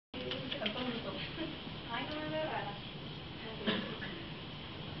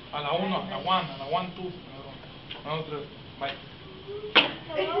la 1, a la 1, a la 1, 2. 1, 3. Bye.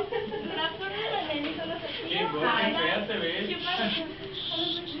 Hello, good afternoon. My name is Anastasia. I'm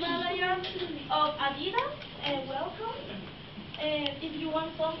the manager of Adidas. Welcome. If you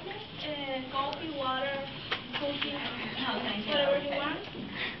want something, coffee, water, cookies, whatever you want.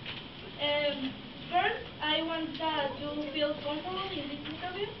 First, I want that you feel comfortable in this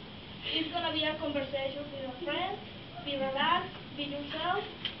interview. It's gonna be a conversation with a friend. Be relaxed, be yourself,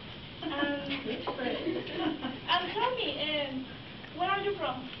 and tell me, where are you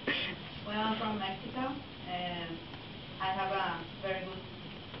from? Well, I'm from Mexico, and I have a very good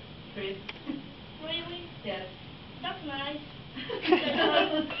trip. Really? Yes. That's nice.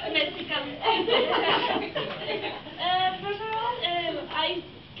 Mexican. First of all, I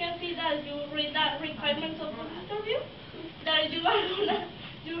can see that you read the requirements of the interview. That you are gonna,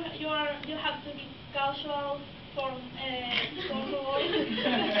 you have to be casual, form, comfortable.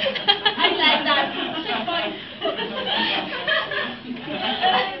 I like that. Check point.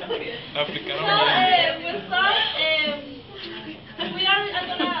 We'll start. I'm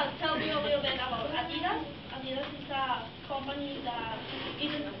gonna tell you a little bit about Adidas. Adidas is a company that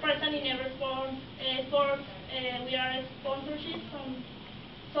is present in every sport. We are sponsorships from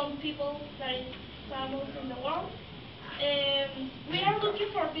some people that is famous in the world. We are looking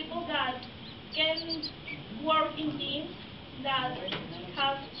for people that can work in teams, that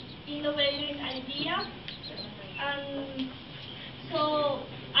have innovative ideas, and so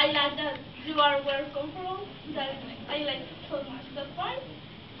I like that you are very comfortable. That I like so much. That's fine.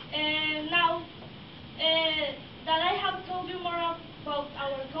 And now that I have told you more about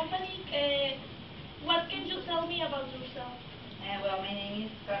our company, what can you tell me about yourself? Well, my name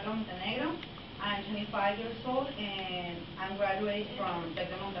is Carla Montenegro. I'm 25 years old, and I'm graduate from Tec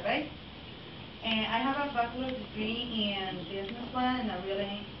de Monterrey. And I have a bachelor's degree in business plan, and I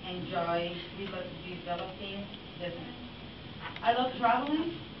really enjoy developing business. I love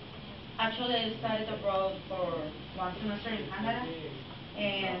traveling. Actually, I studied abroad for 1 semester in Canada,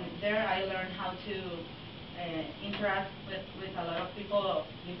 and there I learned how to interact with a lot of people of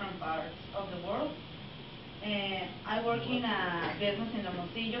different parts of the world. And I work in a business in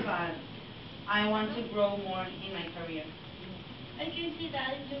Hermosillo, but I want to grow more in my career. I can see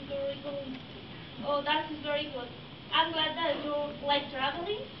that in your curriculum. Oh, that is very good. I'm glad that you like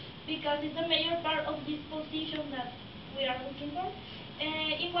traveling because it's a major part of this position that we are looking for.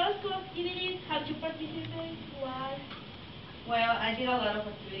 In what school activities have you participated? Why? Well, I did a lot of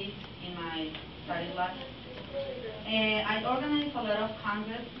activities in my study life. I organized a lot of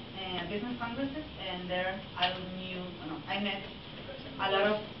business congresses, and there I met a lot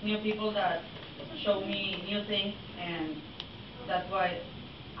of new people that showed me new things, and that's why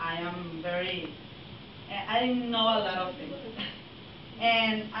I know a lot of things.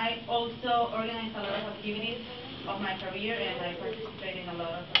 And I also organize a lot of activities of my career, and I participate in a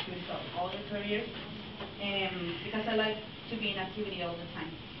lot of activities of all the careers, because I like to be in activity all the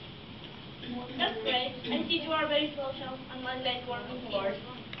time. That's great. I see you are very social and like working together.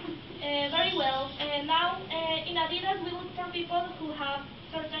 Very well. Now, in Adidas, we look for people who have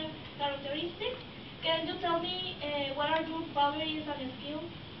certain characteristics. Can you tell me what are your qualities and skills?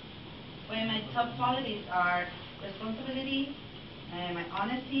 Well, my top qualities are responsibility, my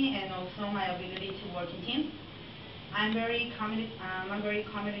honesty, and also my ability to work in teams. I'm a very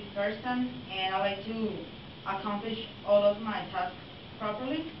committed person, and I like to accomplish all of my tasks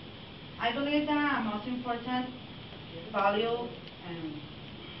properly. I believe that most important value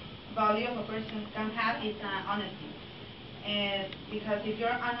value of a person can have is honesty. And because if you're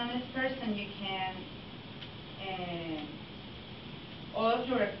an honest person, you can all of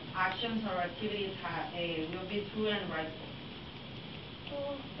your actions or activities will be true and rightful.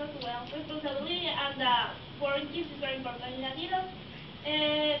 Oh, that's well. Responsibility and work is very important in Adidas.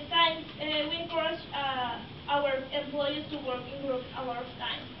 Times we encourage our employees to work in groups a lot of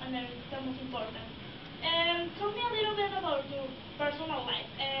times, and that is the most important. Tell me a little bit about your personal life.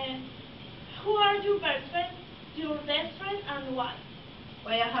 Who are your best friend, and why?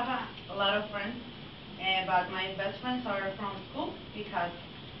 Well, I have a lot of friends, but my best friends are from school because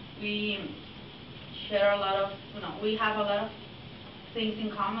we share a lot of, we have a lot of things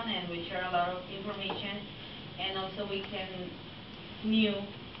in common, and we share a lot of information, and also we can knew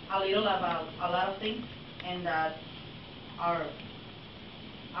a little about a lot of things, and that our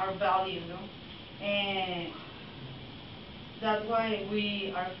value, and that's why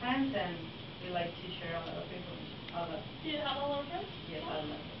we are friends, and we like to share a lot of information. A lot. Do you have a lot of friends? Yes, a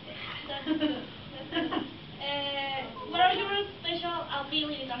lot. That's good. That's good. What are your special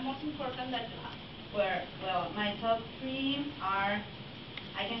abilities and most important that you have? Well, my top three are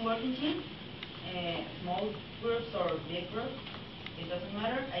I can work in teams, small groups or big groups, it doesn't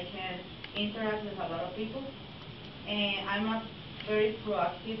matter. I can interact with a lot of people, and I'm a very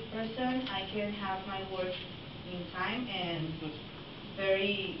proactive person. I can have my work in time and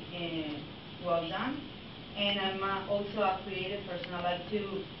very well done. And I'm also a creative person. I like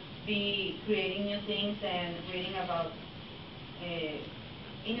to be creating new things and reading about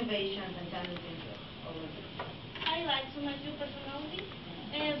innovations and tendencies of all of this. I like to know your personality,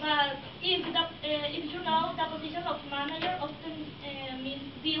 but if you know the position of manager often means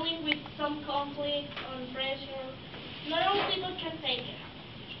dealing with some conflict or pressure. Not all people can take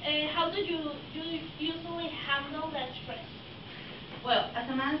it. How do you usually handle that stress? Well, as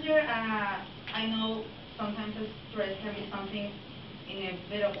a manager, I know sometimes the stress can be something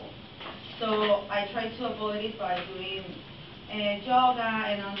inevitable. So I try to avoid it by doing yoga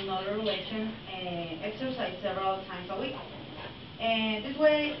and another relation exercise several times a week. And this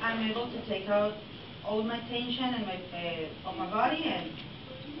way, I'm able to take out all my tension and of my body and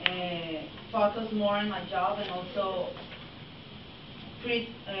focus more on my job, and also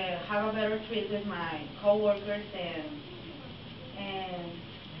have a better treat with my coworkers and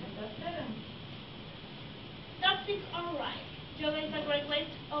that's it. That is alright. Yoga is a great way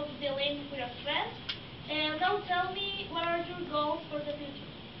of dealing with stress. And now tell me, what are your goals for the future?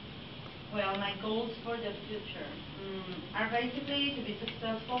 Well, my goals for the future are basically to be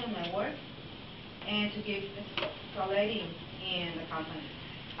successful in my work and to give stability in the company.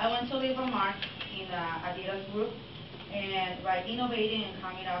 I want to leave a mark in the Adidas group, and by innovating and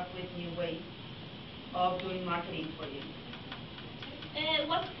coming up with new ways of doing marketing for you.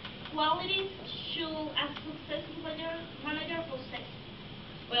 What qualities should a successful manager possess?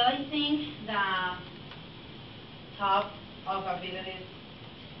 Well, I think the top of abilities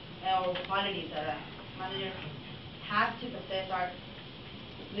or qualities that a manager has to possess are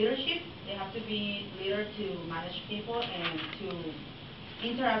leadership. They have to be leader to manage people and to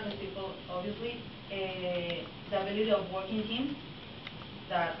interact with people, obviously. The ability of working teams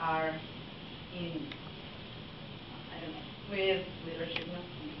that are in, I don't know, with leadership. No?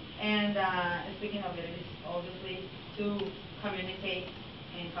 And speaking of abilities, obviously, to communicate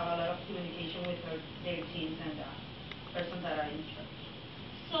and have a lot of communication with their teams and persons that are in charge.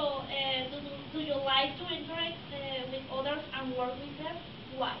 So, do you like to interact with others and work with them?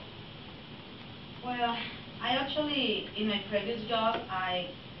 Why? Well, I actually, in my previous job, I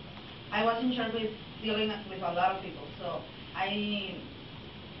was in charge with dealing with a lot of people. So I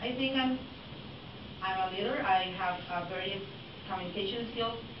think I'm a leader. I have a very communication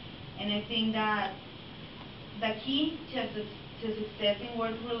skills, and I think that the key to success in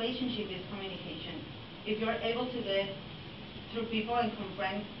work relationship is communication. If you're able to get through people and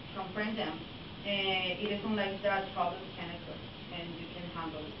comprehend them, it isn't like that problems can occur, and you can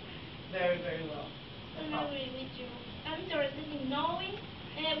handle it very, very well. I agree with you. I'm interested in knowing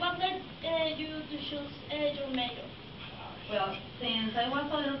what led you to choose your major. Well, since I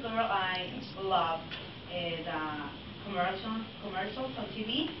was a little girl, I loved the commercials on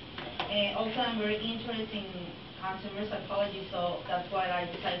TV. Also, I'm very interested in consumer psychology, so that's why I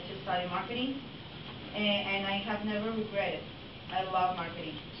decided to study marketing. And I have never regretted. I love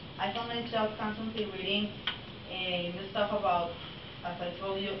marketing. I found myself constantly reading the stuff about, as I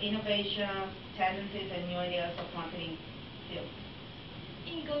told you, innovation, tendencies, and new ideas of marketing field.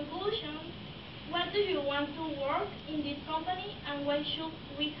 In conclusion, what do you want to work in this company and why should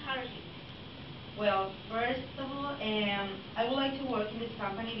we hire you? Well, first of all, I would like to work in this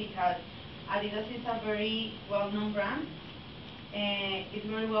company because Adidas is a very well-known brand, and it's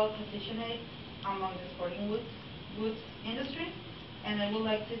very well positioned among the sporting goods industry, and I would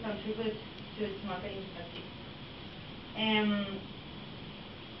like to contribute to its marketing strategy.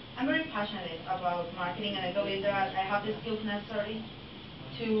 I'm very passionate about marketing, and I believe that I have the skills necessary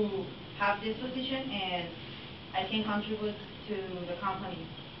to have this position, and I can contribute to the company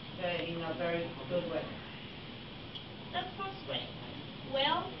in a very good way. That sounds great.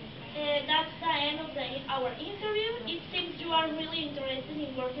 Well, that's the end of our interview. It seems you are really interested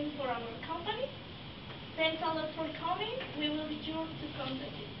in working for our company. Thanks a lot for coming. We will be sure to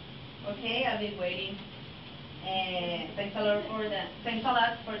contact you. Okay, I'll be waiting. And thanks a lot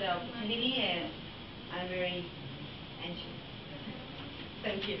for the opportunity, and I'm very anxious.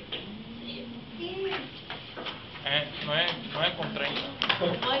 Thank you. See you. 9:30.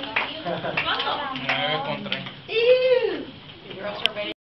 ¿Cuánto? 9:30. Ew. Girls are ready.